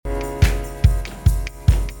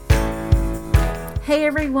Hey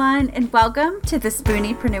everyone, and welcome to the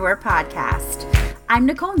Spooneepreneur podcast. I'm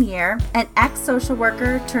Nicole Neer, an ex-social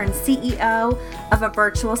worker turned CEO of a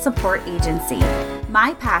virtual support agency.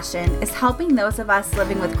 My passion is helping those of us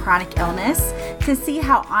living with chronic illness to see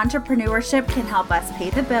how entrepreneurship can help us pay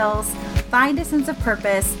the bills, find a sense of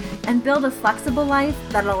purpose, and build a flexible life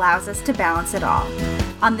that allows us to balance it all.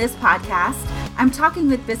 On this podcast, I'm talking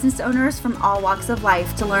with business owners from all walks of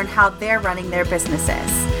life to learn how they're running their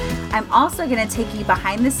businesses. I'm also going to take you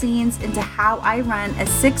behind the scenes into how I run a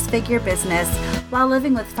six-figure business while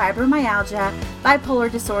living with fibromyalgia, bipolar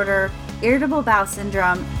disorder, irritable bowel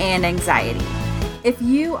syndrome, and anxiety. If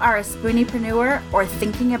you are a Spooneepreneur or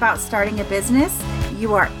thinking about starting a business,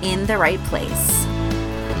 you are in the right place.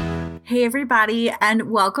 Hey everybody, and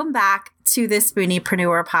welcome back to the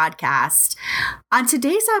Spooneepreneur podcast. On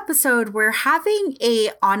today's episode, we're having an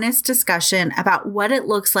honest discussion about what it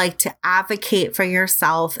looks like to advocate for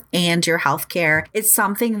yourself and your healthcare. It's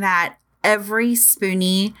something that every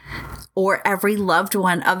Spoonie or every loved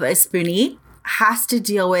one of a Spoonie has to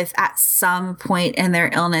deal with at some point in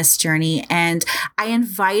their illness journey. And I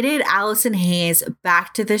invited Allison Hayes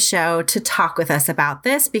back to the show to talk with us about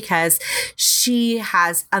this because she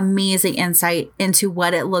has amazing insight into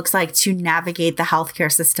what it looks like to navigate the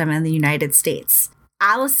healthcare system in the United States.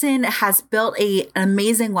 Allison has built an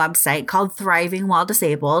amazing website called Thriving While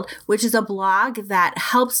Disabled, which is a blog that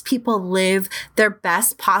helps people live their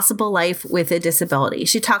best possible life with a disability.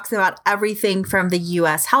 She talks about everything from the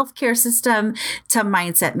U.S. healthcare system to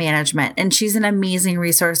mindset management. And she's an amazing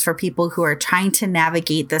resource for people who are trying to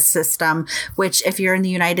navigate this system, which if you're in the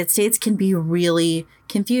United States can be really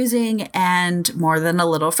confusing and more than a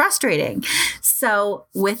little frustrating. So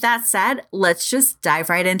with that said, let's just dive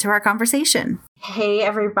right into our conversation. Hey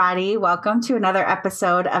everybody, welcome to another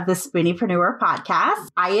episode of the Spooneepreneur podcast.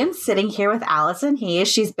 I am sitting here with Allison Hayes.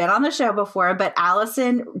 She's been on the show before, but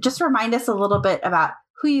Allison, just remind us a little bit about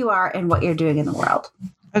who you are and what you're doing in the world.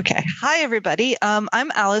 Okay. Hi, everybody. I'm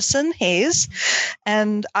Allison Hayes,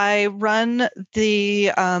 and I run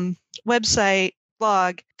the website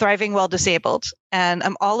blog Thriving While Disabled, and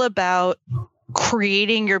I'm all about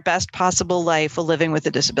creating your best possible life while living with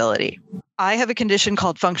a disability. I have a condition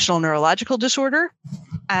called functional neurological disorder,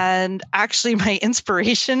 and actually my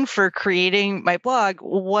inspiration for creating my blog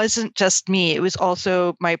wasn't just me. It was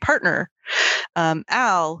also my partner,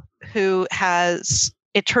 Al, who has,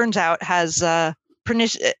 it turns out, has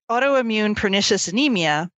autoimmune pernicious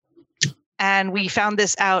anemia. And we found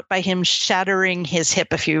this out by him shattering his hip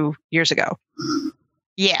a few years ago.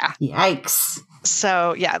 Yeah. Yikes.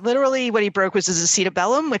 So yeah, literally what he broke was his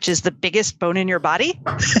acetabellum, which is the biggest bone in your body.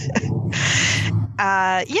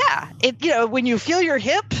 When you feel your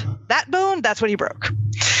hip, that bone, that's what he broke.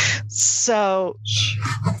 So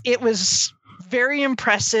it was very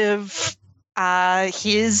impressive.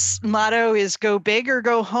 His motto is go big or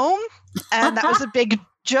go home. And that was a big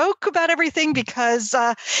joke about everything because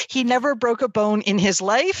he never broke a bone in his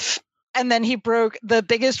life. And then he broke the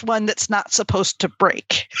biggest one that's not supposed to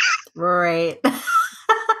break. Right.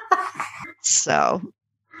 So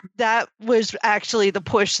that was actually the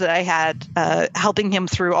push that I had, helping him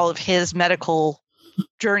through all of his medical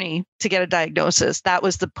journey to get a diagnosis. That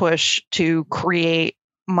was the push to create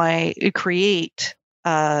my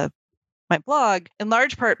blog, in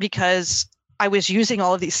large part because I was using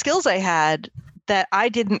all of these skills I had that I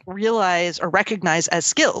didn't realize or recognize as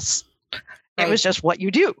skills. Right. It was just what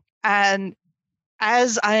you do. And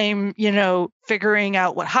as I'm, figuring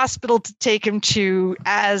out what hospital to take him to,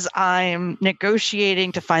 as I'm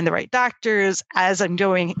negotiating to find the right doctors, as I'm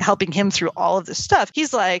helping him through all of this stuff,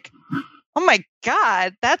 he's like, oh my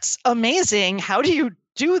God, that's amazing. How do you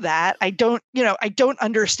do that? I don't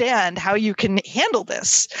understand how you can handle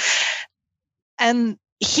this. And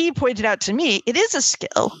he pointed out to me, it is a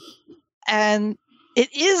skill and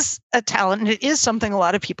it is a talent and it is something a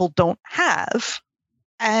lot of people don't have.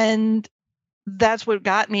 And that's what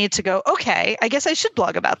got me to go, okay, I guess I should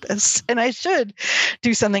blog about this and I should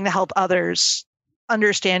do something to help others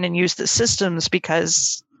understand and use the systems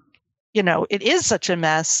because, it is such a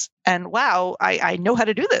mess. And wow, I know how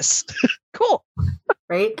to do this. Cool.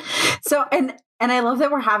 Right. So, and I love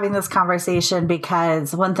that we're having this conversation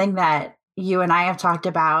because one thing that you and I have talked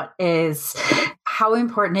about is how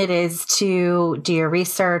important it is to do your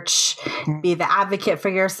research, be the advocate for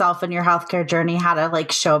yourself and your healthcare journey, how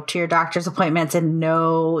to show up to your doctor's appointments and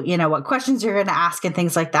know, what questions you're going to ask and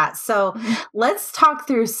things like that. So let's talk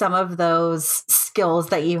through some of those skills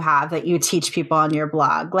that you have that you teach people on your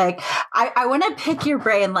blog. I want to pick your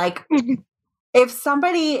brain. If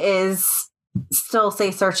somebody is still,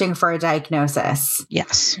 say, searching for a diagnosis.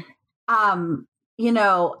 Yes.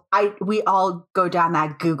 we all go down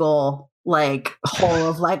that Google like hole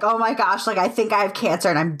of like, oh my gosh, like I think I have cancer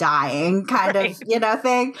and I'm dying kind of,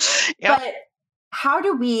 thing. Yep. But how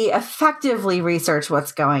do we effectively research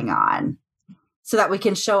what's going on so that we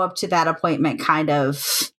can show up to that appointment kind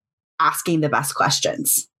of asking the best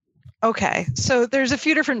questions? Okay. So there's a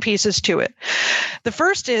few different pieces to it. The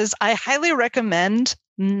first is I highly recommend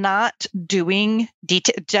not doing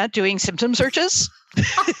symptom searches.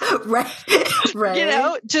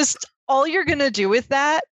 Right. Just all you're going to do with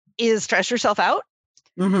that is stress yourself out.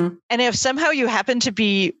 Mm-hmm. And if somehow you happen to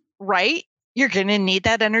be right, you're going to need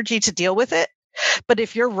that energy to deal with it. But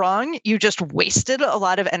if you're wrong, you just wasted a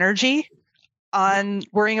lot of energy on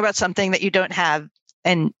worrying about something that you don't have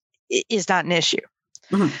and is not an issue.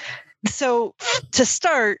 Mm-hmm. So to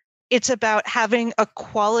start, it's about having a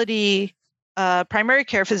quality primary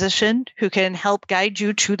care physician who can help guide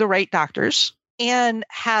you to the right doctors, and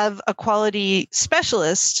have a quality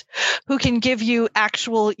specialist who can give you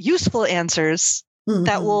actual useful answers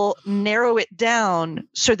that will narrow it down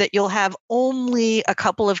so that you'll have only a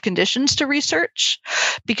couple of conditions to research.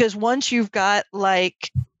 Because once you've got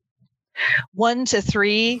like 1 to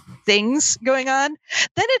 3 things going on,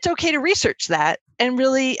 then it's okay to research that and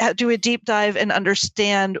really do a deep dive and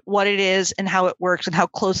understand what it is and how it works and how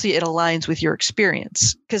closely it aligns with your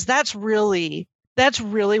experience. Because that's really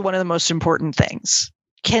one of the most important things.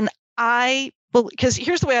 Because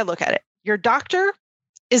here's the way I look at it. Your doctor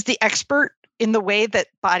is the expert in the way that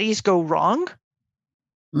bodies go wrong.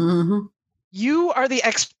 Mm-hmm. You are the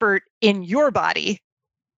expert in your body,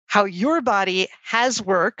 how your body has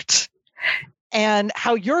worked and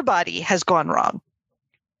how your body has gone wrong.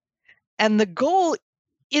 And the goal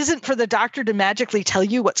isn't for the doctor to magically tell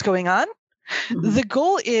you what's going on. Mm-hmm. The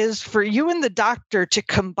goal is for you and the doctor to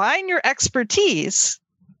combine your expertise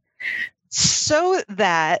so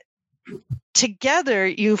that together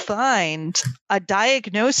you find a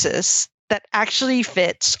diagnosis that actually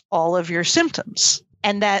fits all of your symptoms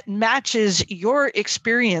and that matches your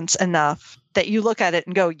experience enough that you look at it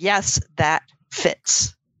and go, yes, that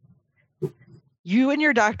fits. You and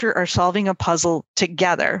your doctor are solving a puzzle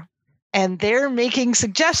together. And they're making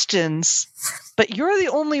suggestions, but you're the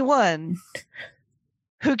only one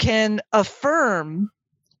who can affirm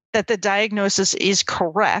that the diagnosis is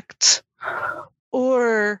correct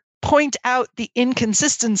or point out the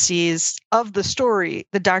inconsistencies of the story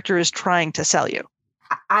the doctor is trying to sell you.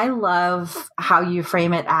 I love how you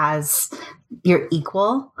frame it as you're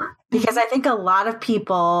equal, because I think a lot of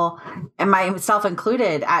people, and myself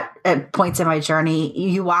included, at points in my journey,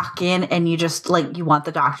 you walk in and you just like, you want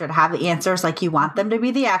the doctor to have the answers. Like you want them to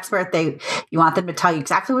be the expert. You want them to tell you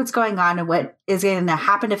exactly what's going on and what is going to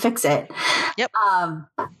happen to fix it. Yep.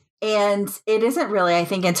 And it isn't really, I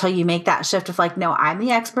think, until you make that shift of like, no, I'm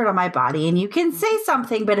the expert on my body and you can say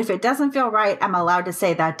something, but if it doesn't feel right, I'm allowed to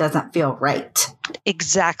say that doesn't feel right.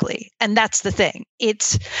 Exactly. And that's the thing.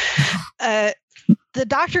 It's the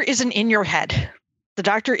doctor isn't in your head. The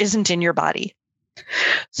doctor isn't in your body.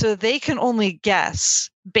 So they can only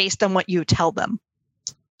guess based on what you tell them.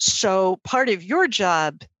 So part of your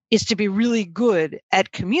job is to be really good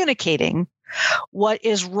at communicating what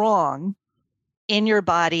is wrong in your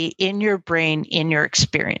body, in your brain, in your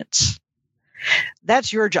experience.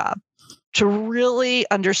 That's your job, to really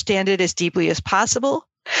understand it as deeply as possible,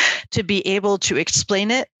 to be able to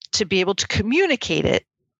explain it, to be able to communicate it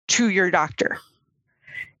to your doctor.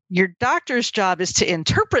 Your doctor's job is to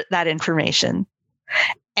interpret that information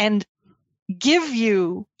and give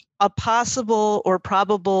you a possible or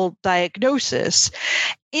probable diagnosis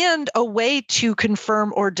and a way to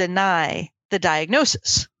confirm or deny the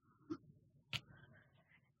diagnosis.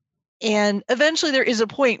 And eventually there is a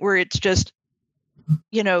point where it's just,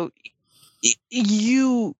 you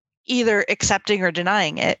either accepting or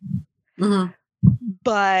denying it. Mm-hmm.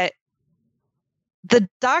 But the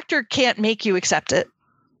doctor can't make you accept it.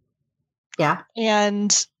 Yeah.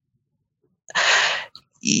 And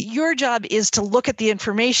your job is to look at the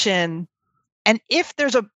information. And if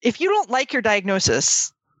you don't like your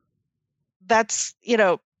diagnosis, that's,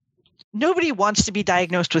 nobody wants to be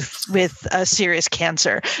diagnosed with a serious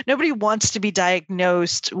cancer. Nobody wants to be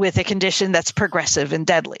diagnosed with a condition that's progressive and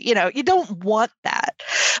deadly. You don't want that.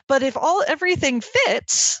 But if everything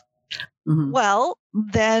fits, mm-hmm. well,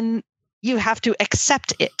 then you have to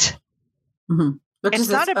accept it. Mm-hmm. Which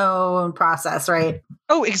is its own process, right?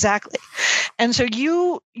 Oh, exactly. And so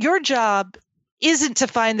your job isn't to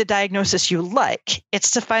find the diagnosis you like.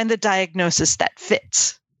 It's to find the diagnosis that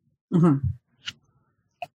fits. Mm-hmm.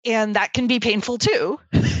 And that can be painful too.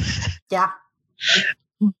 Yeah.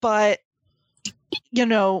 But,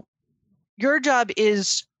 your job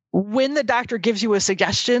is when the doctor gives you a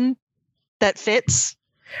suggestion that fits,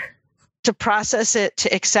 to process it,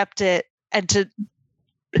 to accept it, and to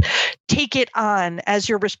take it on as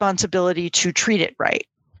your responsibility to treat it right.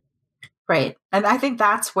 Right. And I think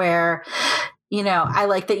that's where, I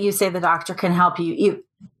like that you say the doctor can help you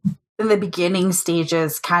in the beginning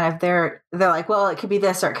stages. Kind of they're like, well, it could be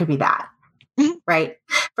this or it could be that. Mm-hmm. Right.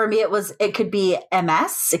 For me, it could be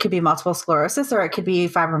MS, it could be multiple sclerosis, or it could be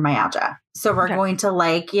fibromyalgia. So we're going to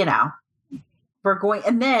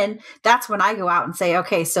and then that's when I go out and say,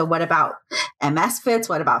 okay, so what about MS fits?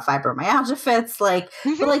 What about fibromyalgia fits?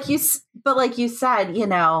 Mm-hmm. but like you said,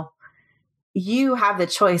 you have the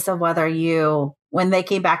choice of whether when they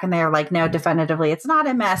came back and they're like, no, definitively, it's not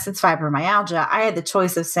MS, it's fibromyalgia. I had the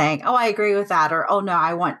choice of saying, oh, I agree with that. Or, oh no,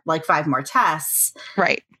 I want 5 more tests.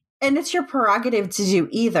 Right. And it's your prerogative to do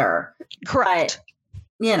either. Correct.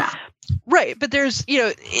 But, Right. But there's,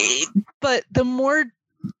 but the more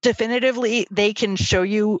definitively they can show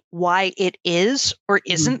you why it is or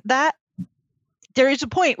isn't that, there is a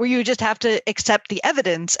point where you just have to accept the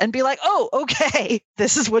evidence and be like, oh, okay,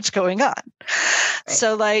 this is what's going on. Right.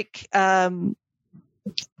 So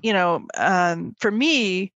for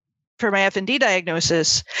me, for my FND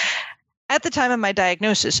diagnosis, at the time of my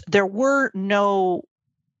diagnosis, there were no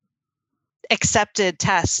accepted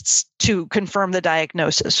tests to confirm the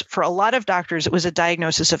diagnosis. For a lot of doctors, it was a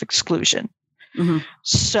diagnosis of exclusion. Mm-hmm.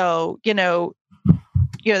 So,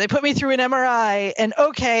 they put me through an MRI and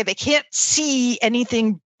okay, they can't see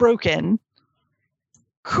anything broken.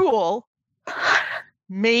 Cool.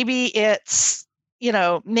 Maybe it's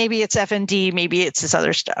FND, maybe it's this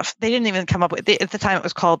other stuff. They didn't even come up with at the time it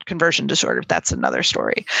was called conversion disorder. That's another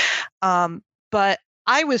story. But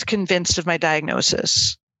I was convinced of my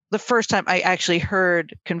diagnosis the first time I actually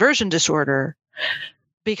heard conversion disorder,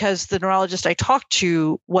 because the neurologist I talked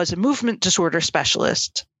to was a movement disorder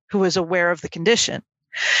specialist who was aware of the condition.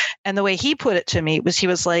 And the way he put it to me was, he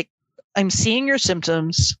was like, I'm seeing your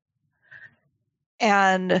symptoms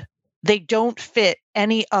and they don't fit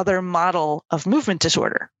any other model of movement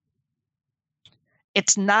disorder.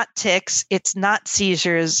 It's not tics, it's not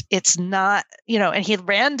seizures, it's not, and he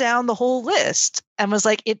ran down the whole list and was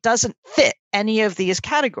like, it doesn't fit any of these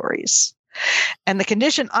categories. And the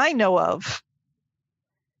condition I know of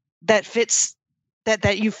that fits,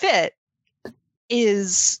 that you fit,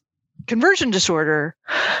 is conversion disorder,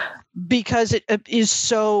 because it is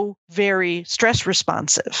so very stress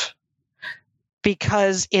responsive,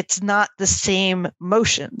 because it's not the same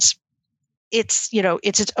motions. It's,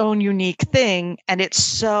 it's its own unique thing, and it's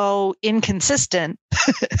so inconsistent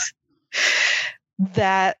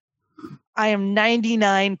that I am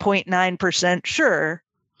 99.9% sure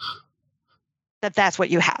that that's what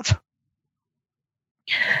you have.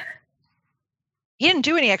 He didn't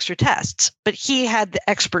do any extra tests, but he had the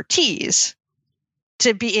expertise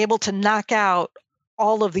to be able to knock out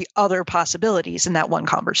all of the other possibilities in that one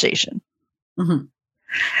conversation.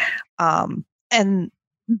 Mm-hmm. And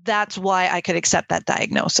that's why I could accept that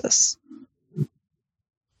diagnosis.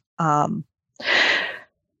 For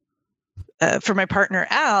my partner,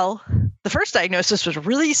 Al, the first diagnosis was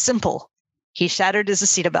really simple. He shattered his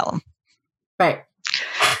acetabellum. Right.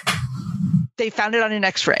 They found it on an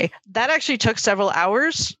X-ray. That actually took several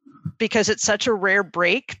hours because it's such a rare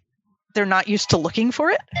break. They're not used to looking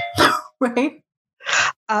for it. Right.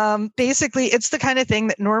 Basically, it's the kind of thing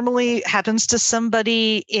that normally happens to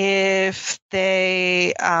somebody if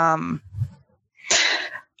they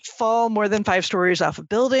fall more than 5 stories off a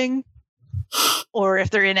building, or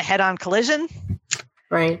if they're in a head-on collision.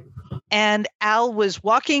 Right. And Al was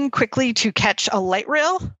walking quickly to catch a light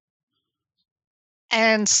rail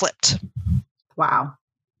and slipped. Wow.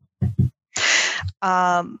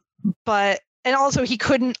 And also he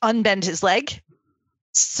couldn't unbend his leg.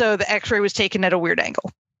 So the X-ray was taken at a weird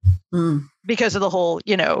angle because of the whole,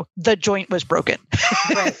 the joint was broken.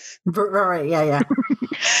 Right. Right. Yeah.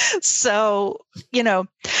 So,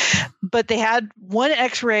 but they had one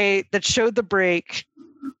X-ray that showed the break.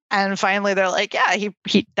 And finally they're like, yeah,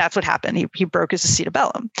 he that's what happened. He broke his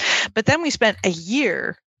acetabellum. But then we spent a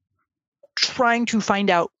year trying to find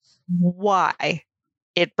out why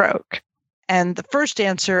it broke. And the first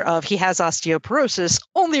answer of he has osteoporosis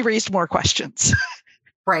only raised more questions.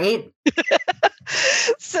 Right.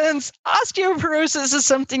 Since osteoporosis is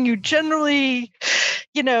something you generally,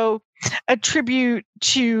 attribute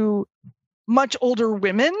to much older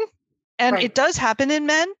women, and It does happen in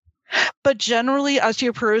men, but generally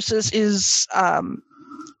osteoporosis is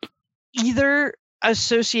either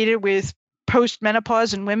associated with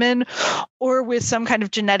post-menopause in women or with some kind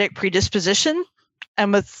of genetic predisposition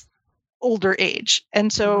and with older age.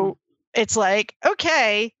 And so it's like,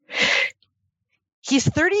 okay, he's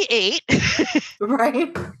 38.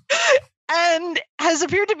 Right. And has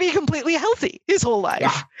appeared to be completely healthy his whole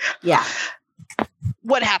life. Yeah.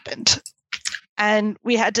 What happened? And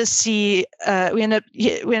we had to see, we ended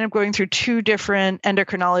up going through 2 different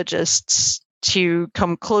endocrinologists to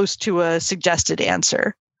come close to a suggested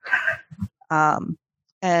answer.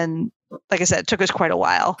 And like I said, it took us quite a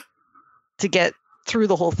while to get through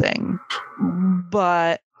the whole thing.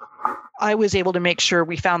 But I was able to make sure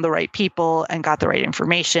we found the right people and got the right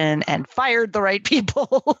information and fired the right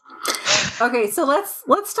people. Okay, so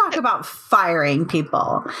let's talk about firing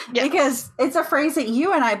people, because it's a phrase that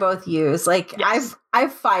you and I both use. Like, yes.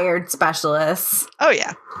 I've fired specialists. Oh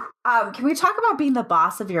yeah. Can we talk about being the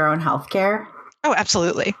boss of your own healthcare? Oh,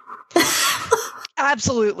 absolutely.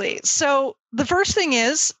 Absolutely. So the first thing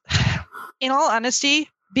is, in all honesty,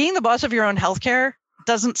 being the boss of your own healthcare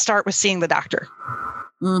doesn't start with seeing the doctor.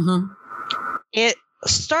 Mm-hmm. It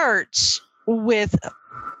starts with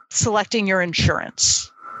selecting your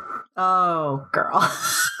insurance. Oh, girl.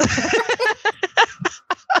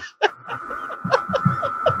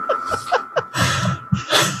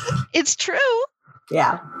 It's true.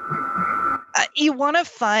 Yeah. You want to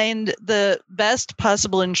find the best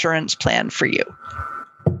possible insurance plan for you.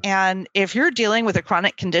 And if you're dealing with a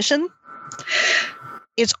chronic condition,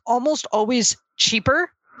 it's almost always cheaper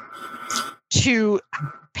to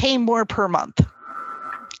pay more per month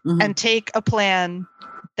and take a plan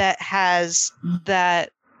that has that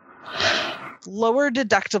lower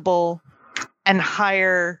deductible and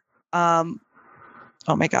higher, oh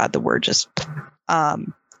my God, the word just,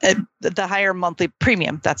 the higher monthly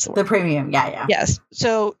premium. That's the word. The premium. Yeah. Yes.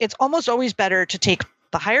 So it's almost always better to take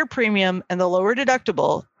the higher premium and the lower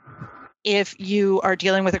deductible if you are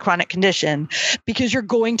dealing with a chronic condition, because you're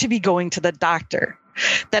going to be going to the doctor.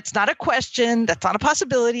 That's not a question. That's not a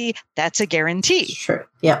possibility. That's a guarantee. Sure.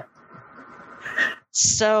 Yep.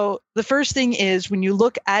 So the first thing is, when you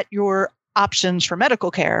look at your options for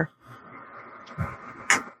medical care,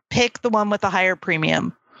 pick the one with the higher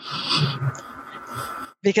premium,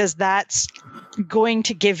 because that's going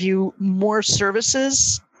to give you more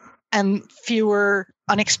services and fewer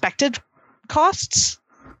unexpected costs.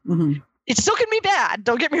 Mm-hmm. It still can be bad.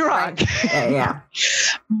 Don't get me wrong. Right. Yeah.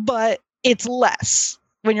 But it's less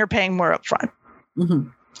when you're paying more upfront. Mm-hmm.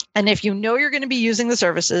 And if you know you're going to be using the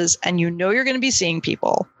services and you know you're going to be seeing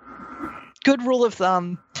people, good rule of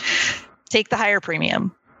thumb, take the higher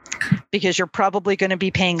premium, because you're probably going to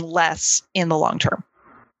be paying less in the long term.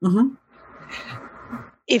 Mm-hmm.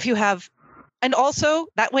 If you have, and also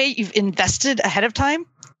that way you've invested ahead of time.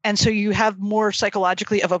 And so you have more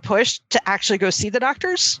psychologically of a push to actually go see the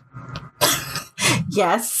doctors.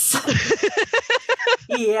 Yes.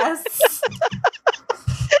 Yes.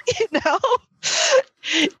 You know,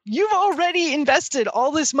 you've already invested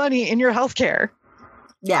all this money in your healthcare.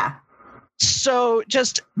 Yeah. So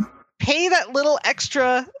just pay that little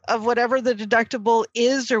extra of whatever the deductible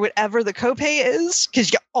is or whatever the copay is,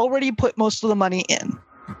 because you already put most of the money in.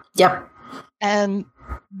 Yep. And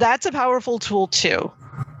that's a powerful tool too,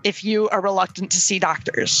 if you are reluctant to see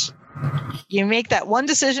doctors. You make that one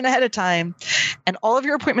decision ahead of time, and all of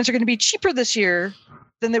your appointments are going to be cheaper this year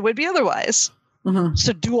than they would be otherwise. Mm-hmm.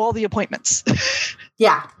 So do all the appointments.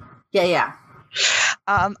 Yeah.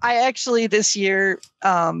 I actually this year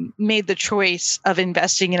made the choice of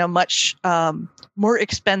investing in a much more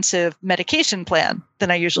expensive medication plan than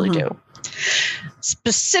I usually do.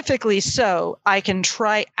 Specifically so I can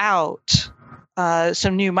try out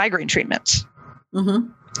some new migraine treatments. Mm-hmm.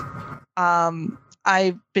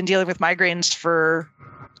 I've been dealing with migraines for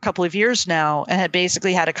a couple of years now and had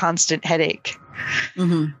basically had a constant headache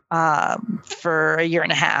for a year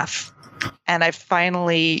and a half. And I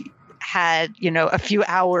finally had, a few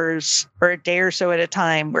hours or a day or so at a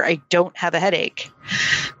time where I don't have a headache,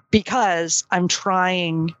 because I'm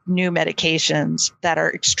trying new medications that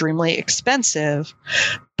are extremely expensive,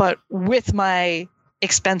 but with my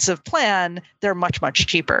expensive plan, they're much, much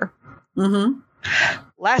cheaper. Mm-hmm.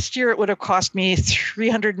 Last year, it would have cost me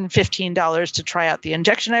 $315 to try out the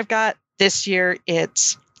injection I've got. This year,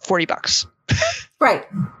 it's $40. Right.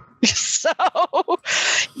 So,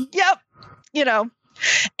 yep.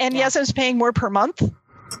 And yes, I was paying more per month,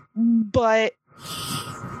 but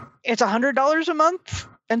it's $100 a month.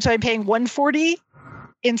 And so I'm paying $140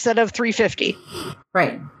 instead of $350.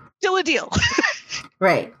 Right. Still a deal.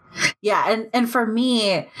 Right. Yeah. And for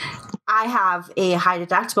me, I have a high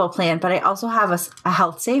deductible plan, but I also have a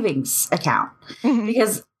health savings account,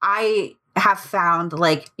 because I have found,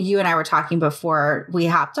 like you and I were talking before we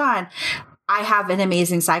hopped on, I have an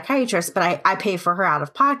amazing psychiatrist, but I pay for her out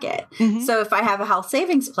of pocket. Mm-hmm. So if I have a health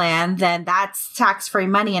savings plan, then that's tax-free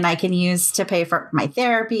money and I can use to pay for my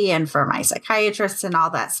therapy and for my psychiatrist and all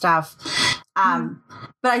that stuff. But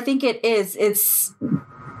I think it's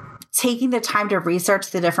taking the time to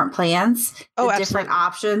research the different plans, the different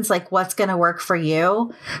options, like what's going to work for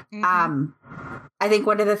you. Mm-hmm. I think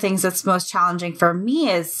one of the things that's most challenging for me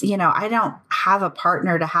is, I don't have a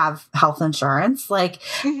partner to have health insurance. Like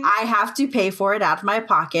I have to pay for it out of my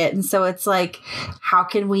pocket. And so it's like, how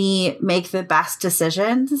can we make the best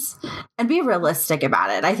decisions and be realistic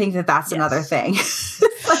about it? I think that that's another thing.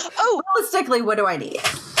 Realistically, what do I need?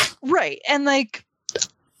 Right. And like,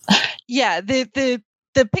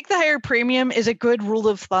 the pick the higher premium is a good rule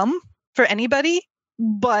of thumb for anybody,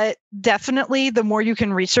 but definitely the more you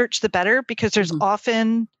can research, the better, because there's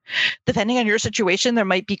often, depending on your situation, there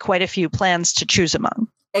might be quite a few plans to choose among.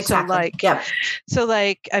 Exactly. I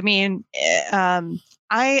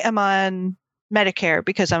am on Medicare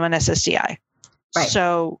because I'm on SSDI. Right.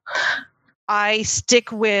 So I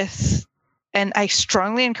stick with, and I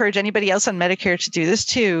strongly encourage anybody else on Medicare to do this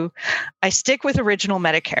too, I stick with original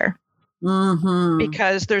Medicare. Mm-hmm.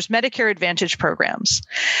 Because there's Medicare Advantage programs.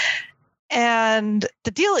 And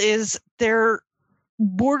the deal is they're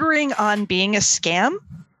bordering on being a scam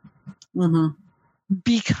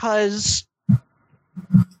because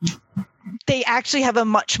they actually have a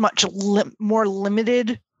much more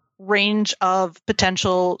limited range of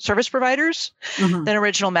potential service providers than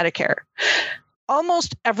original Medicare.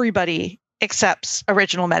 Almost everybody accepts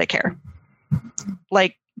original Medicare.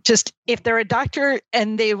 Like, just if they're a doctor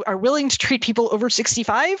and they are willing to treat people over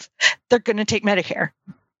 65, they're going to take Medicare.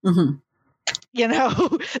 Mm-hmm.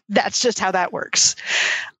 That's just how that works.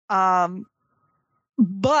 But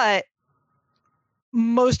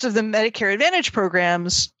most of the Medicare Advantage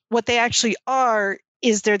programs, what they actually are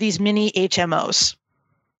is they're these mini HMOs,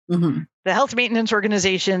 the health maintenance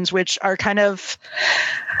organizations, which are kind of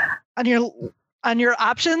on your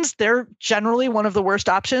options, they're generally one of the worst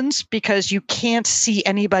options because you can't see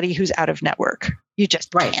anybody who's out of network. You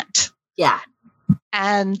just can't. Yeah.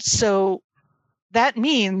 And so that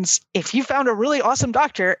means if you found a really awesome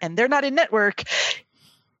doctor and they're not in network,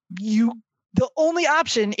 the only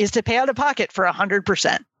option is to pay out of pocket for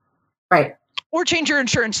 100%. Right. Or change your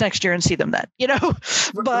insurance next year and see them then,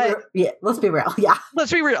 But let's be real. Yeah.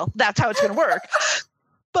 Let's be real. That's how it's going to work.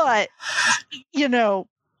 But,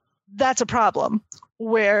 that's a problem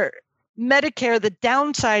where Medicare, the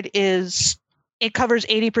downside is it covers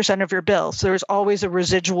 80% of your bill. So there's always a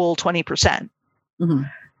residual 20%. Mm-hmm.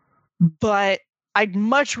 But I'd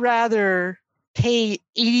much rather pay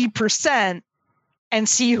 80% and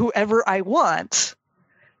see whoever I want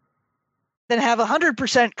than have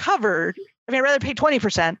 100% covered. I mean, I'd rather pay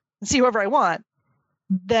 20% and see whoever I want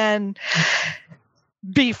than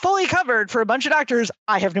be fully covered for a bunch of doctors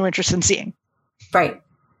I have no interest in seeing. Right.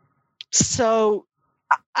 So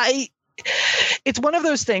it's one of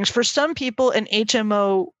those things. For some people, an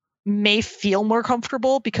HMO may feel more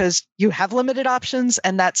comfortable because you have limited options,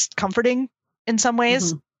 and that's comforting in some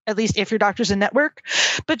ways, at least if your doctor's in network.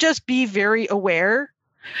 But just be very aware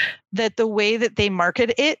that the way that they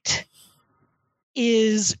market it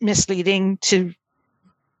is misleading, to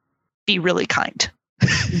be really kind.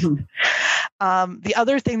 The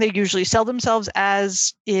other thing they usually sell themselves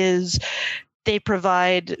as is they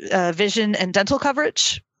provide vision and dental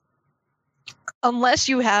coverage. Unless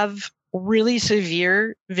you have really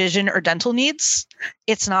severe vision or dental needs,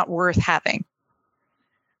 it's not worth having.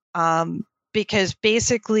 Because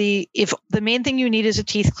basically, if the main thing you need is a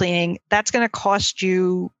teeth cleaning, that's going to cost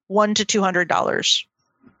you $100 to $200.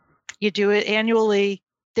 You do it annually,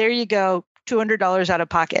 there you go, $200 out of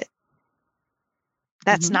pocket.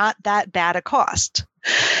 That's not that bad a cost.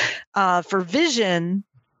 For vision,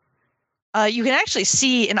 you can actually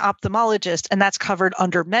see an ophthalmologist, and that's covered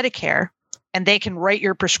under Medicare, and they can write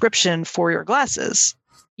your prescription for your glasses.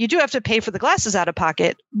 You do have to pay for the glasses out of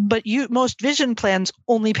pocket, but most vision plans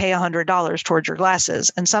only pay $100 towards your glasses,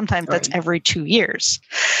 and sometimes that's every 2 years.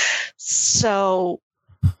 So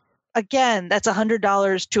again, that's $100,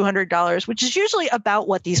 $200, which is usually about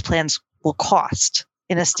what these plans will cost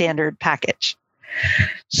in a standard package.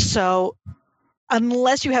 So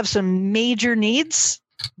unless you have some major needs,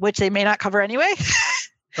 which they may not cover anyway,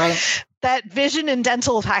 that vision and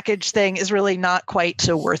dental package thing is really not quite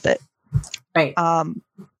so worth it. Right.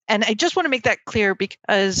 And I just want to make that clear,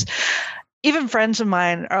 because even friends of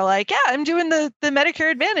mine are like, yeah, I'm doing the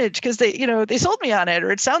Medicare Advantage because they sold me on it,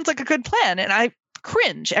 or it sounds like a good plan. And I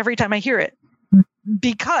cringe every time I hear it,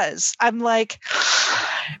 because I'm like,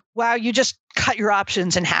 wow, you just cut your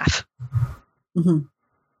options in half.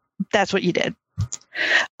 that's what you did.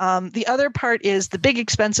 The other part is the big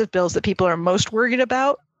expensive bills that people are most worried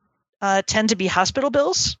about tend to be hospital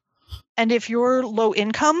bills. And if you're low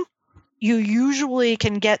income, you usually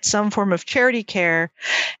can get some form of charity care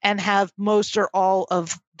and have most or all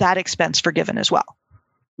of that expense forgiven as well.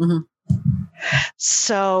 Mm-hmm.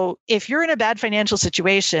 So if you're in a bad financial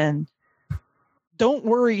situation, don't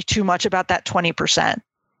worry too much about that 20%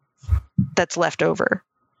 that's left over,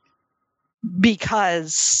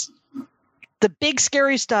 because the big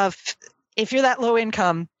scary stuff, if you're that low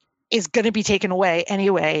income, is going to be taken away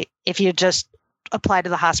anyway if you just apply to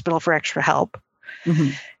the hospital for extra help.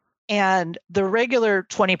 Mm-hmm. And the regular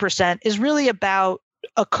 20% is really about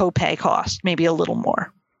a copay cost, maybe a little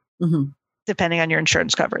more, depending on your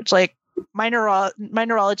insurance coverage. Like my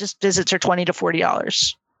neurologist visits are $20 to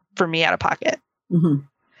 $40 for me out of pocket. Mm-hmm.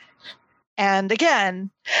 And again,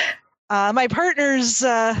 my partner's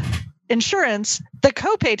insurance, the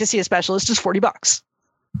copay to see a specialist is $40.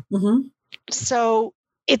 Mm-hmm. So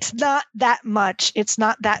it's not that much. It's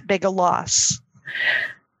not that big a loss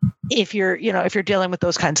if you're dealing with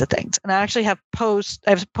those kinds of things. And I actually have posts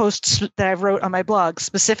that I wrote on my blog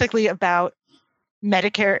specifically about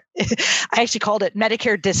Medicare. I actually called it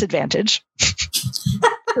Medicare Disadvantage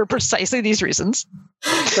for precisely these reasons.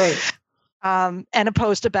 Right. And a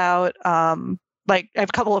post about, I have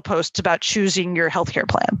a couple of posts about choosing your healthcare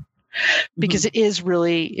plan, because it is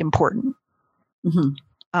really important.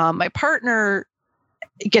 Mm-hmm. My partner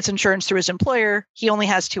gets insurance through his employer. He only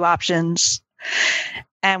has two options.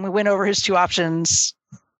 And we went over his two options.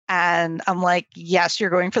 And I'm like, yes,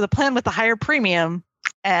 you're going for the plan with the higher premium.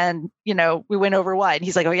 And, we went over why. And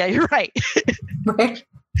he's like, oh, yeah, you're right. Right.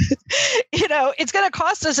 It's going to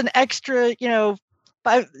cost us an extra,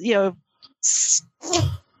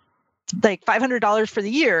 like $500 for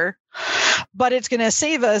the year, but it's going to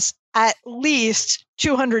save us at least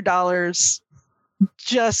 $200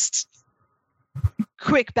 just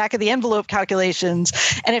quick back of the envelope calculations.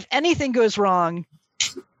 And if anything goes wrong,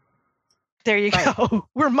 there you go.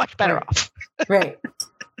 We're much better off. Right.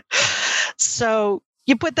 So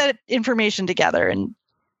you put that information together and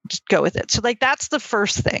just go with it. So that's the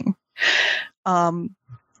first thing.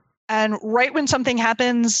 And right when something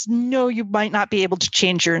happens, no, you might not be able to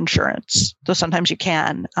change your insurance. Though sometimes you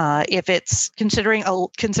can. If it's considered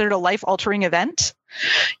a life-altering event,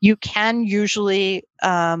 you can usually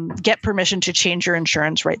get permission to change your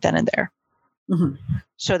insurance right then and there. Mm-hmm.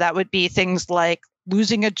 So that would be things like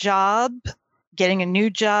losing a job, getting a new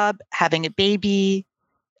job, having a baby,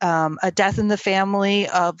 a death in the family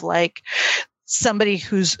of somebody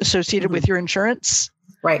who's associated with your insurance.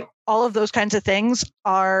 Right. All of those kinds of things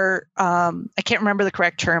are, I can't remember the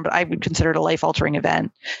correct term, but I would consider it a life-altering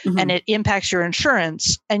event. Mm-hmm. And it impacts your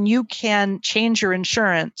insurance. And you can change your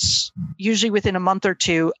insurance usually within a month or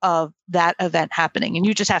two of that event happening. And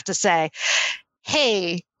you just have to say,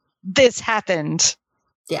 hey, this happened.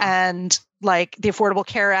 Yeah. And like the Affordable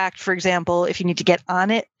Care Act, for example, if you need to get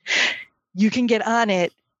on it, you can get on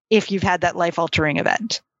it if you've had that life-altering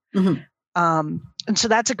event. Mm-hmm. And so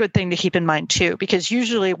that's a good thing to keep in mind too, because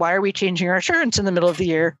usually why are we changing our insurance in the middle of the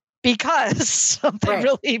year? Because something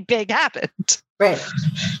really big happened. Right.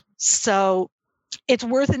 So it's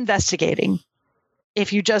worth investigating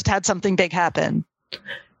if you just had something big happen,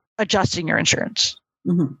 adjusting your insurance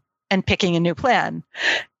and picking a new plan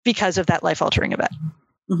because of that life-altering event.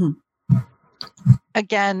 Mm-hmm.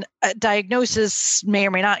 Again, a diagnosis may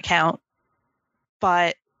or may not count,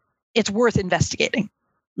 but it's worth investigating.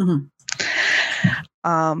 Mm-hmm.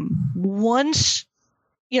 Once,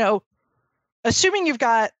 assuming you've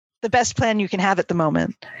got the best plan you can have at the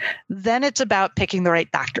moment, then it's about picking the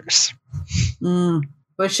right doctors.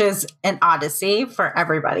 Which is an odyssey for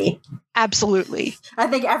everybody. Absolutely. I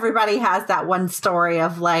think everybody has that one story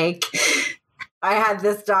of I had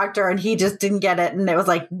this doctor and he just didn't get it. And it was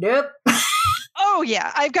like, nope. Oh,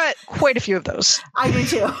 yeah. I've got quite a few of those. I do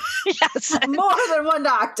too. Yes. More than one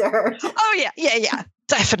doctor. Oh, yeah. Yeah.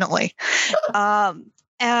 Definitely.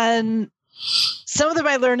 And some of them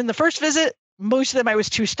I learned in the first visit. Most of them I was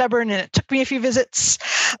too stubborn and it took me a few visits.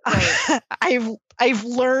 Right. I've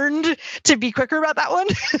learned to be quicker about that one.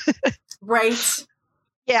 Right.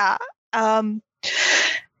 Yeah. And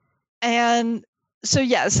so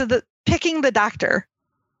the picking the doctor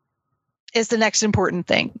is the next important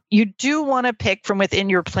thing. You do want to pick from within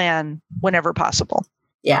your plan whenever possible.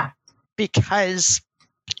 Yeah. Because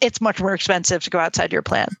it's much more expensive to go outside your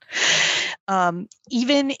plan.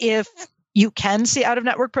 Even if you can see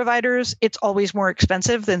out-of-network providers, it's always more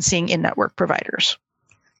expensive than seeing in-network providers.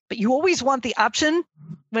 But you always want the option,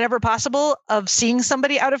 whenever possible, of seeing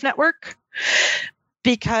somebody out-of-network,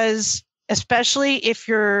 because especially if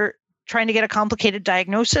you're trying to get a complicated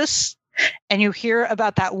diagnosis and you hear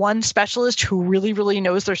about that one specialist who really, really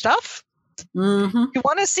knows their stuff. Mm-hmm. You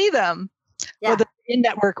want to see them, whether in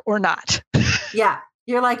network or not. Yeah.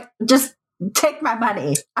 You're like, just take my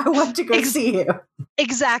money. I want to go see you.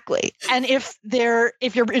 Exactly. And if your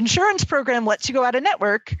insurance program lets you go out of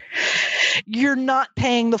network, you're not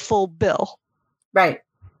paying the full bill. Right.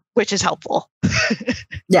 Which is helpful.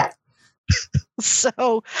 Yeah.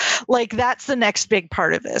 So like that's the next big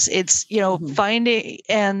part of this. It's, finding,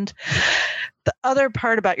 and the other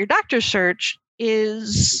part about your doctor search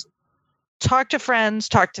is talk to friends,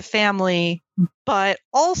 talk to family, but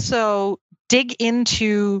also dig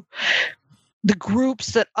into the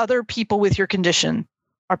groups that other people with your condition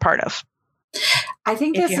are part of. I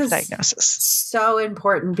think this is so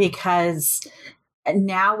important because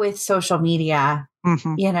now with social media,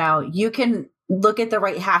 you can look at the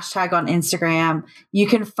right hashtag on Instagram, you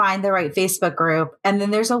can find the right Facebook group, and then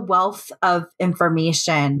there's a wealth of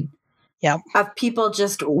information of people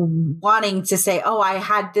just wanting to say, oh, I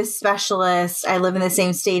had this specialist, I live in the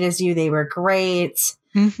same state as you, they were great.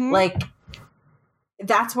 Like,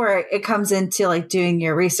 that's where it comes into like doing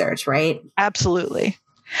your research, right? Absolutely.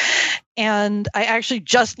 And I actually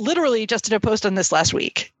literally just did a post on this last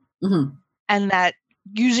week. And that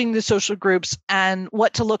using the social groups and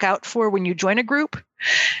what to look out for when you join a group,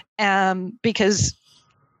 because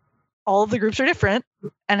all of the groups are different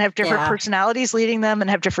and have different personalities leading them and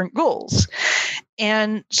have different goals.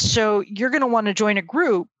 And so you're going to want to join a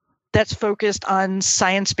group that's focused on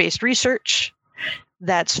science-based research,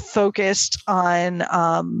 that's focused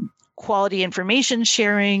on quality information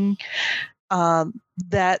sharing,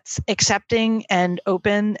 that's accepting and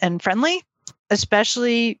open and friendly,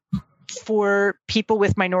 especially for people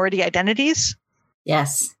with minority identities.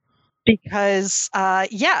 Yes. Because,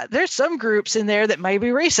 there's some groups in there that might be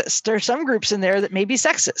racist. There's some groups in there that may be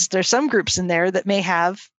sexist. There's some groups in there that may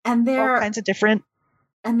have all kinds of different.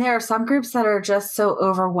 And there are some groups that are just so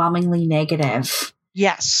overwhelmingly negative.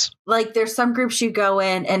 Yes. Like there's some groups you go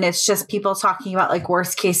in and it's just people talking about like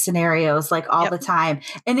worst case scenarios, like all the time.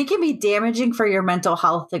 And it can be damaging for your mental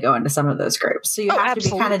health to go into some of those groups. So you have to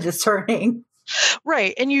be kind of discerning.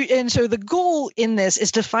 Right. And so the goal in this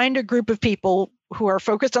is to find a group of people who are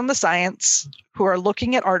focused on the science, who are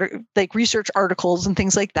looking at like research articles and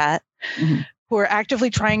things like that, who are actively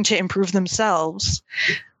trying to improve themselves,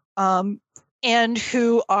 and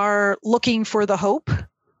who are looking for the hope,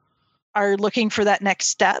 are looking for that next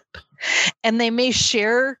step. And they may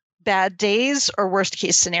share bad days or worst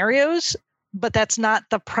case scenarios, but that's not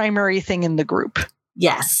the primary thing in the group.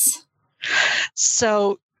 Yes.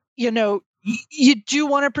 So, you do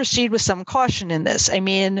want to proceed with some caution in this. I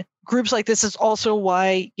mean, groups like this is also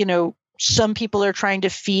why, some people are trying to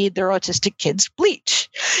feed their autistic kids bleach,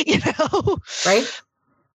 Right.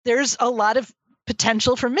 There's a lot of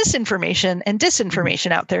potential for misinformation and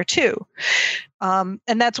disinformation out there too. And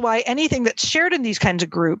that's why anything that's shared in these kinds of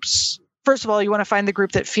groups, first of all, you want to find the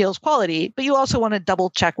group that feels quality, but you also want to double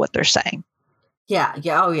check what they're saying. Yeah.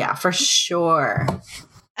 Yeah. Oh yeah, for sure.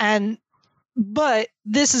 But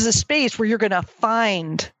this is a space where you're going to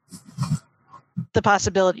find the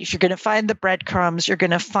possibilities. You're going to find the breadcrumbs. You're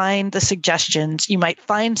going to find the suggestions. You might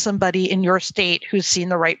find somebody in your state who's seen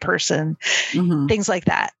the right person, things like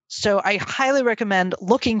that. So I highly recommend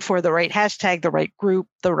looking for the right hashtag, the right group,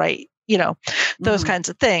 the right, those kinds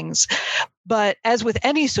of things. But as with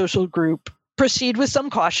any social group, proceed with some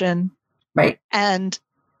caution. Right. And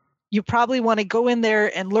you probably want to go in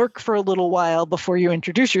there and lurk for a little while before you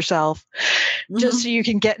introduce yourself, just so you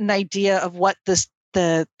can get an idea of what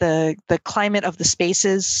the climate of the space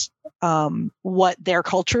is, what their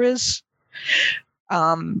culture is.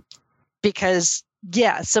 Because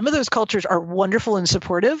some of those cultures are wonderful and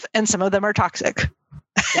supportive, and some of them are toxic.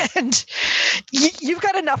 And you've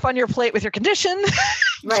got enough on your plate with your condition.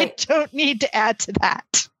 Right. You don't need to add to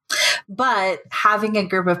that. But having a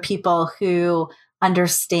group of people who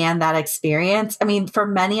understand that experience, I mean, for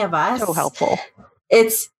many of us, so helpful.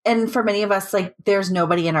 And for many of us, like there's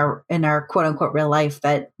nobody in our quote unquote real life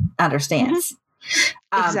that understands.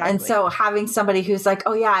 Exactly. And so having somebody who's like,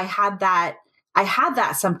 oh yeah, I had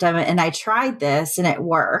that symptom and I tried this and it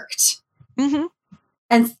worked.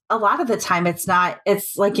 And a lot of the time it's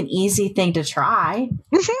like an easy thing to try.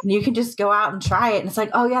 And you can just go out and try it. And it's like,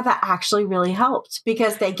 oh yeah, that actually really helped,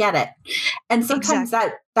 because they get it. And sometimes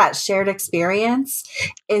that shared experience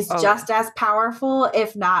is just as powerful,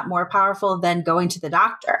 if not more powerful, than going to the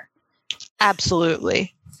doctor.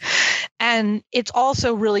 Absolutely. And it's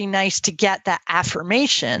also really nice to get that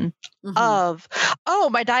affirmation of, oh,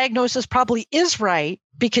 my diagnosis probably is right.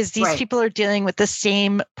 because these people are dealing with the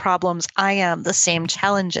same problems I am, the same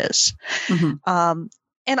challenges.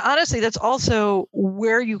 And honestly, that's also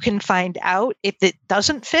where you can find out if it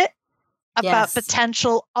doesn't fit about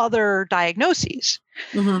potential other diagnoses.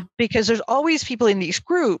 Because there's always people in these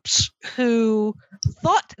groups who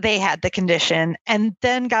thought they had the condition and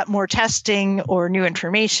then got more testing or new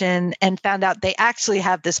information and found out they actually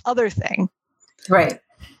have this other thing. Right.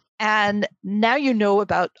 And now you know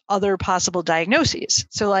about other possible diagnoses.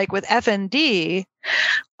 So like with FND,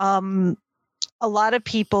 a lot of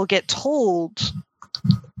people get told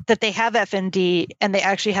that they have FND and they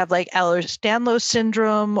actually have like Ehlers-Danlos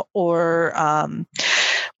syndrome or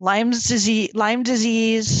Lyme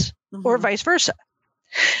disease or vice versa.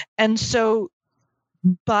 And so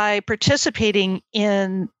by participating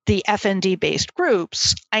in the FND-based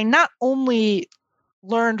groups, I not only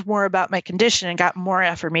learned more about my condition and got more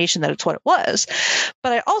affirmation that it's what it was,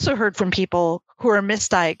 but I also heard from people who are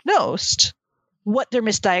misdiagnosed what their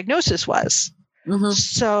misdiagnosis was.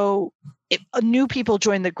 So if new people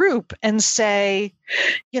join the group and say,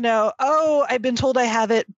 oh, I've been told I have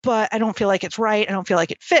it, but I don't feel like it's right. I don't feel like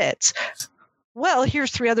it fits. Well, here's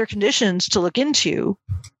 3 other conditions to look into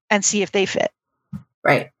and see if they fit.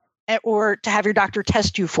 Right. Or to have your doctor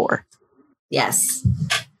test you for. Yes.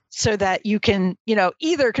 So that you can,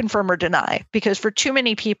 either confirm or deny. Because for too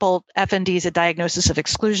many people, FND is a diagnosis of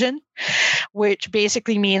exclusion, which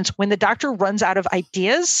basically means when the doctor runs out of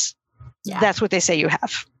ideas, that's what they say you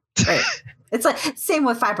have. Right. It's like same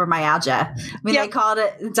with fibromyalgia. I mean, they called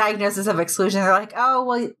it diagnosis of exclusion. They're like, oh,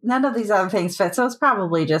 well, none of these other things fit. So it's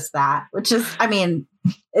probably just that, which is, I mean,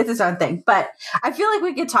 it's its own thing. But I feel like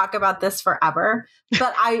we could talk about this forever.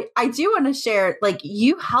 But I do want to share, like,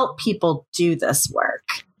 you help people do this work.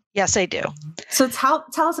 Yes, I do. So tell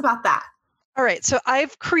us about that. All right. So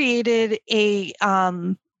I've created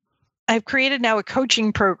now a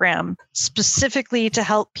coaching program specifically to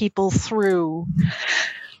help people through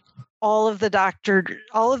all of the doctor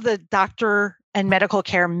and medical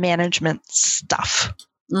care management stuff.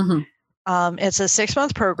 It's a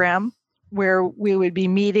 6-month program where we would be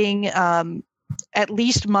meeting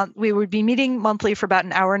we would be meeting monthly for about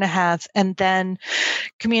an hour and a half, and then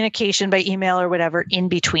communication by email or whatever in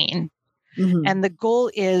between. And the goal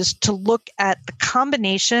is to look at the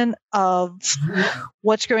combination of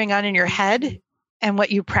what's going on in your head and what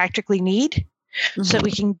you practically need, so that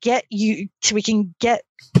we can get you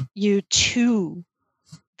to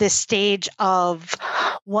this stage of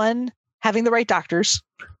 1, having the right doctors.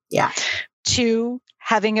 2,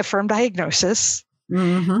 having a firm diagnosis.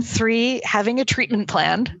 3, having a treatment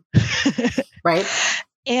plan. Right.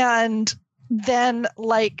 And then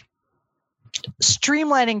like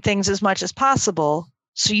streamlining things as much as possible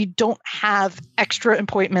so you don't have extra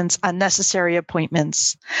appointments, unnecessary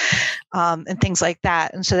appointments, and things like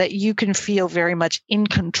that. And so that you can feel very much in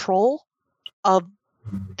control of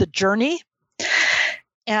the journey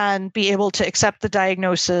and be able to accept the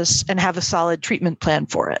diagnosis and have a solid treatment plan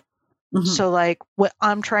for it. So like what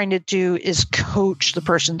I'm trying to do is coach the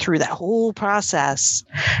person through that whole process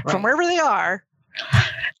from wherever they are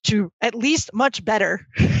to at least much better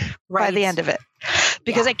by the end of it.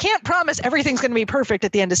 Because I can't promise everything's going to be perfect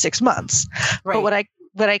at the end of 6 months. But what I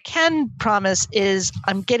can promise is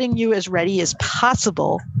I'm getting you as ready as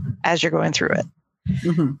possible as you're going through it.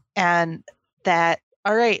 And that,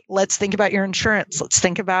 all right, let's think about your insurance. Let's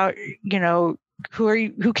think about,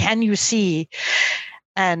 who can you see?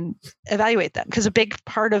 And evaluate them, because a big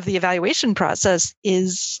part of the evaluation process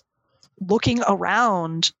is looking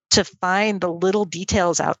around to find the little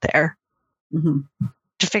details out there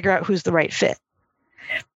to figure out who's the right fit.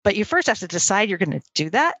 But you first have to decide you're going to do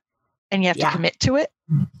that, and you have to commit to it.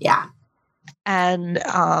 And,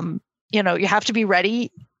 you have to be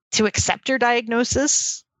ready to accept your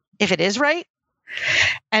diagnosis if it is right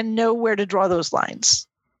and know where to draw those lines.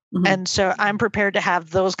 And so I'm prepared to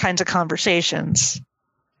have those kinds of conversations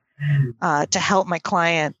to help my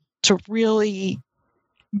client to really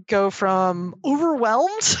go from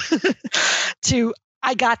overwhelmed to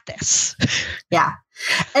I got this.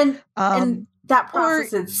 And that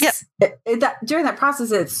process, during that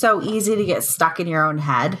process, it's so easy to get stuck in your own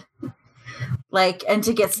head, and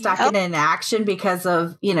to get stuck in inaction because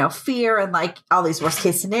of, fear and like all these worst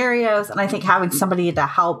case scenarios. And I think having somebody to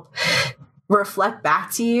help reflect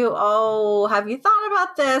back to you, oh, have you thought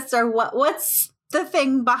about this? Or what's the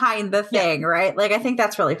thing behind the thing, right? Like, I think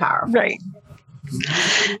that's really powerful. Right.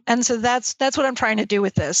 And so that's what I'm trying to do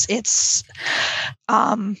with this. It's,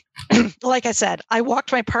 like I said, I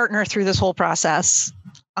walked my partner through this whole process,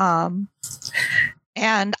 and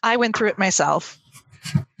I went through it myself.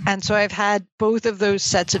 And so I've had both of those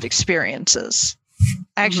sets of experiences.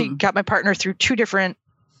 I actually got my partner through two different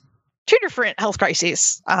health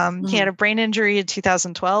crises. He had a brain injury in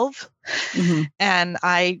 2012, and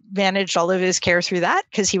I managed all of his care through that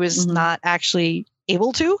because he was not actually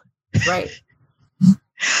able to. Right.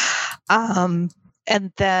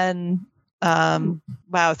 And then,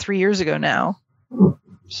 3 years ago now,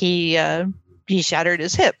 he shattered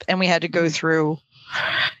his hip, and we had to go through,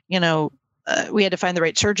 we had to find the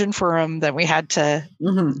right surgeon for him. Then we had to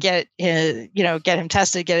get him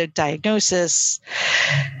tested, get a diagnosis.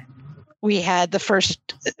 We had the first,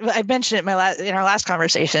 I mentioned it in our last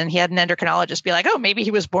conversation, he had an endocrinologist be like, oh, maybe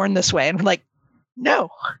he was born this way. And we're like, no,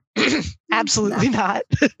 absolutely not.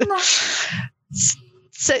 No.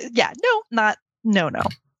 So yeah, no.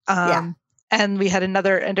 And we had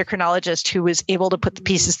another endocrinologist who was able to put the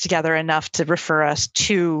pieces together enough to refer us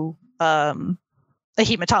to a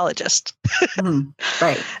hematologist.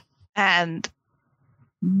 Right. And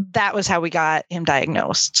that was how we got him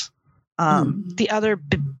diagnosed. The other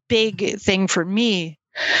big thing for me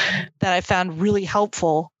that I found really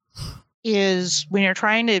helpful is when you're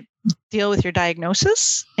trying to deal with your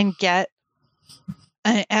diagnosis and get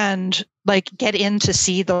in to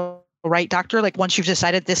see the right doctor, like once you've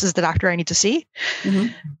decided this is the doctor I need to see,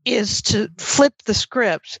 is to flip the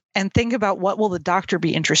script and think about what will the doctor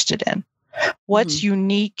be interested in? What's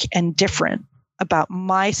unique and different about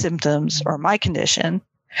my symptoms or my condition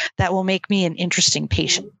that will make me an interesting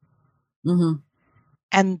patient?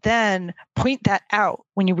 And then point that out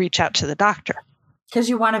when you reach out to the doctor. Because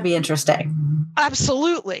you want to be interesting.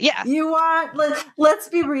 Absolutely. Yeah. You want, let's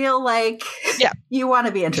be real, you want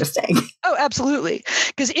to be interesting. Oh, absolutely.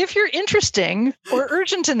 Because if you're interesting or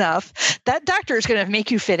urgent enough, that doctor is going to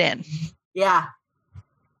make you fit in. Yeah.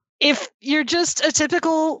 If you're just a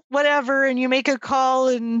typical whatever and you make a call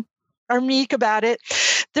and are meek about it,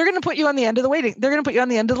 they're going to put you on the end of the waiting. They're going to put you on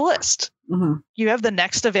the end of the list. You have the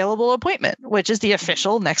next available appointment, which is the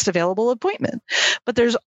official next available appointment. But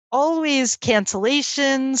there's always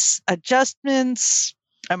cancellations, adjustments,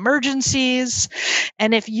 emergencies.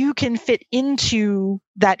 And if you can fit into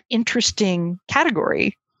that interesting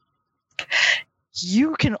category,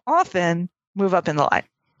 you can often move up in the line.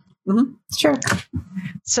 Sure.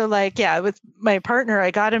 So with my partner,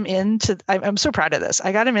 I got him into, I'm so proud of this.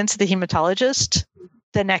 I got him into the hematologist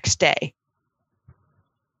the next day.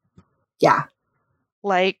 Yeah.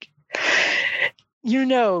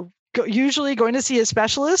 Usually going to see a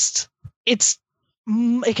specialist, it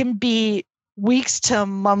can be weeks to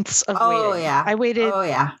months of waiting. Yeah.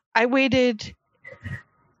 I waited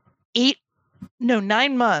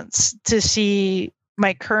 9 months to see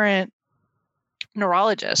my current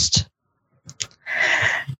neurologist,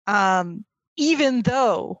 even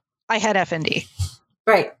though I had FND.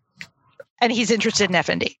 Right. And he's interested in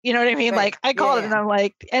FND. You know what I mean? Right. I called him and I'm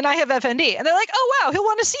like, and I have FND. And they're like, oh, wow, he'll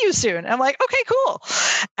want to see you soon. I'm like, okay, cool.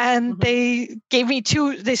 And they gave me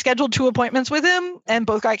they scheduled 2 appointments with him and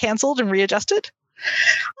both got canceled and readjusted.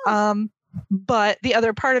 But the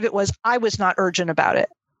other part of it was I was not urgent about it.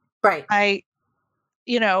 Right. I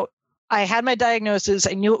had my diagnosis.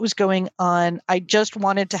 I knew what was going on. I just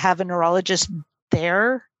wanted to have a neurologist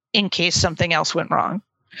there in case something else went wrong.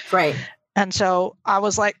 Right. And so I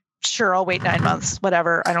was like, sure, I'll wait 9 months,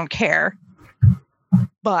 whatever. I don't care.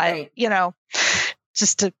 But,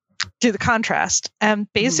 just to do the contrast. And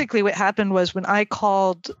basically what happened was when I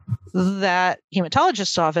called that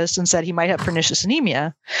hematologist's office and said he might have pernicious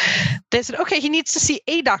anemia, they said, okay, he needs to see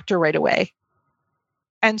a doctor right away.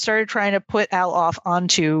 And started trying to put Al off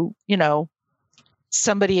onto,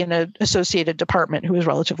 somebody in an associated department who was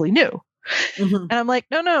relatively new. And I'm like,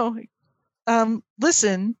 no.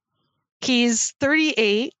 Listen, he's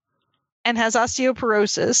 38 and has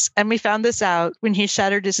osteoporosis. And we found this out when he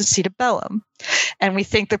shattered his acetabellum. And we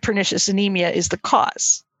think the pernicious anemia is the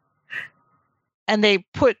cause. And they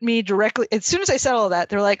put me directly, as soon as I said all that,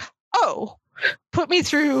 they're like, oh, put me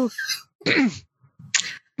through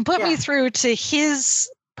me through to his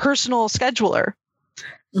personal scheduler.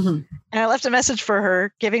 And I left a message for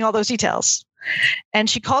her giving all those details. And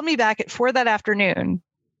she called me back at 4 that afternoon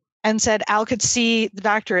and said Al could see the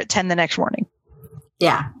doctor at 10 the next morning.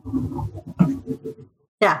 Yeah.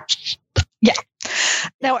 Yeah. Yeah.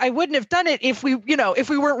 Now, I wouldn't have done it if we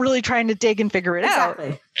weren't really trying to dig and figure it out.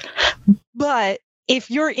 But if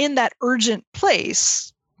you're in that urgent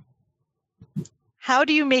place, how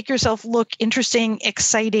do you make yourself look interesting,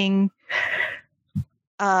 exciting,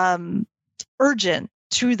 urgent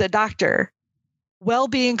to the doctor? Well,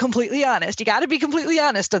 being completely honest. You got to be completely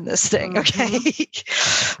honest on this thing, okay?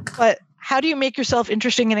 But how do you make yourself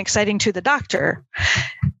interesting and exciting to the doctor?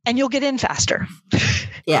 And you'll get in faster.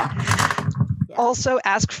 Yeah. also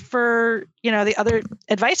ask for, the other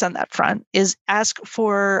advice on that front is ask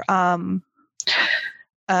for,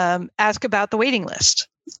 ask about the waiting list.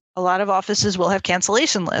 A lot of offices will have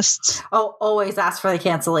cancellation lists. Oh, always ask for the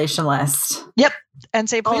cancellation list. Yep. And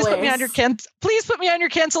say, please put me on your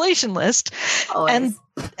cancellation list. Always.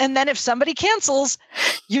 And then if somebody cancels,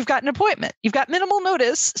 you've got an appointment. You've got minimal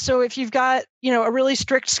notice. So if you've got, a really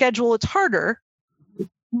strict schedule, it's harder.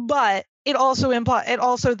 But it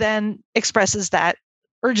also then expresses that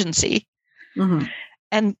urgency. Mm-hmm.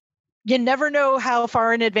 And you never know how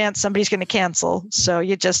far in advance somebody's going to cancel. So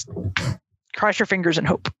you just cross your fingers and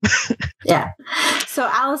hope. Yeah. So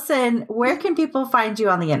Allison, where can people find you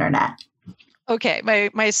on the internet? Okay.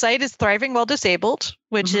 My site is Thriving While Disabled,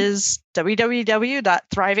 which is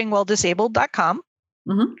www.thrivingwhiledisabled.com.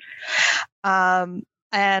 Mm-hmm.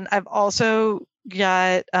 And I've also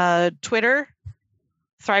got Twitter,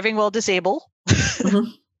 Thriving While Disabled. Mm-hmm.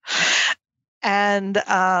 And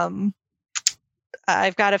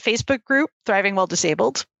I've got a Facebook group, Thriving While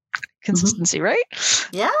Disabled. Consistency, mm-hmm. right?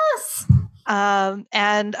 Yes.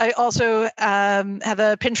 And I also have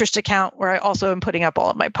a Pinterest account where I also am putting up all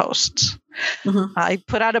of my posts. Mm-hmm. I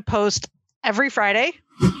put out a post every Friday.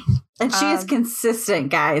 And she is consistent,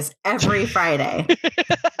 guys, every Friday.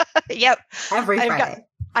 Yep. Every Friday.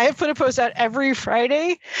 I have put a post out every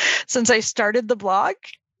Friday since I started the blog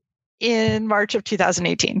in March of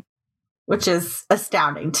 2018. Which is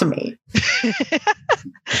astounding to me.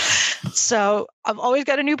 So I've always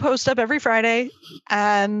got a new post up every Friday,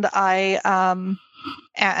 and I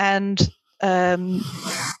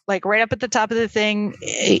like right up at the top of the thing,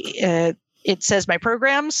 it says my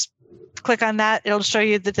programs. Click on that. It'll show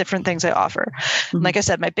you the different things I offer. Mm-hmm. Like I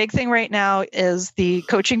said, my big thing right now is the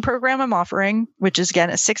coaching program I'm offering, which is again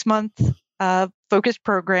a 6-month focused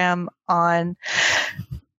program on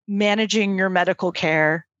managing your medical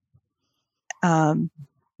care.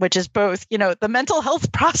 Which is both, the mental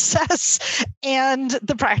health process and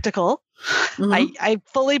the practical. Mm-hmm. I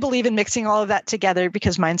fully believe in mixing all of that together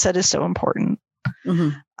because mindset is so important. Mm-hmm.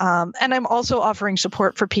 And I'm also offering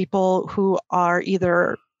support for people who are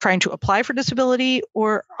either trying to apply for disability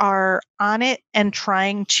or are on it and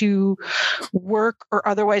trying to work or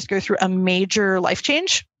otherwise go through a major life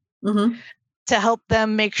change mm-hmm. to help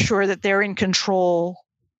them make sure that they're in control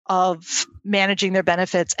of managing their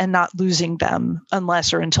benefits and not losing them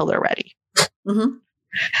unless or until they're ready. Mm-hmm.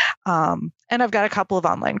 And I've got a couple of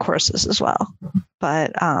online courses as well.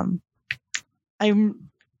 But I'm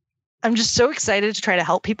just so excited to try to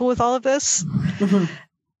help people with all of this. Mm-hmm.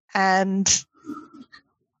 And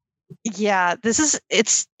yeah,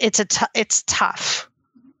 it's tough.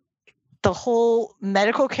 The whole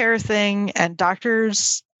medical care thing and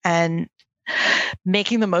doctors and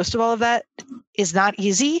making the most of all of that is not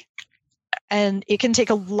easy. And it can take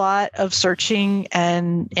a lot of searching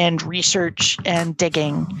and research and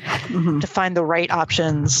digging mm-hmm. to find the right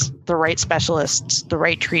options, the right specialists, the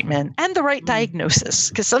right treatment, and the right diagnosis.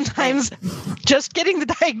 Because sometimes just getting the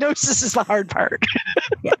diagnosis is the hard part.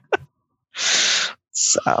 Yeah.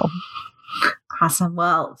 So. Awesome.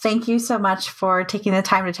 Well, thank you so much for taking the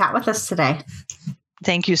time to chat with us today.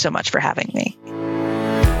 Thank you so much for having me.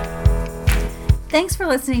 Thanks for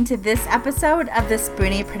listening to this episode of the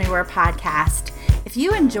Spoonie-preneur podcast. If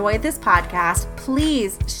you enjoyed this podcast,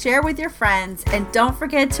 please share with your friends and don't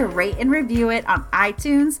forget to rate and review it on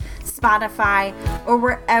iTunes, Spotify, or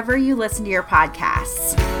wherever you listen to your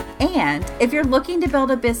podcasts. And if you're looking to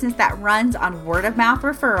build a business that runs on word-of-mouth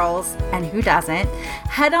referrals, and who doesn't,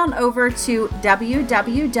 head on over to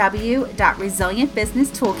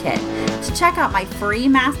www.resilientbusinesstoolkit to check out my free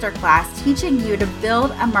masterclass teaching you to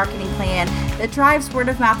build a marketing plan that drives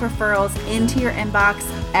word-of-mouth referrals into your inbox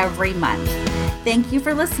every month. Thank you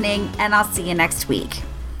for listening, and I'll see you next week.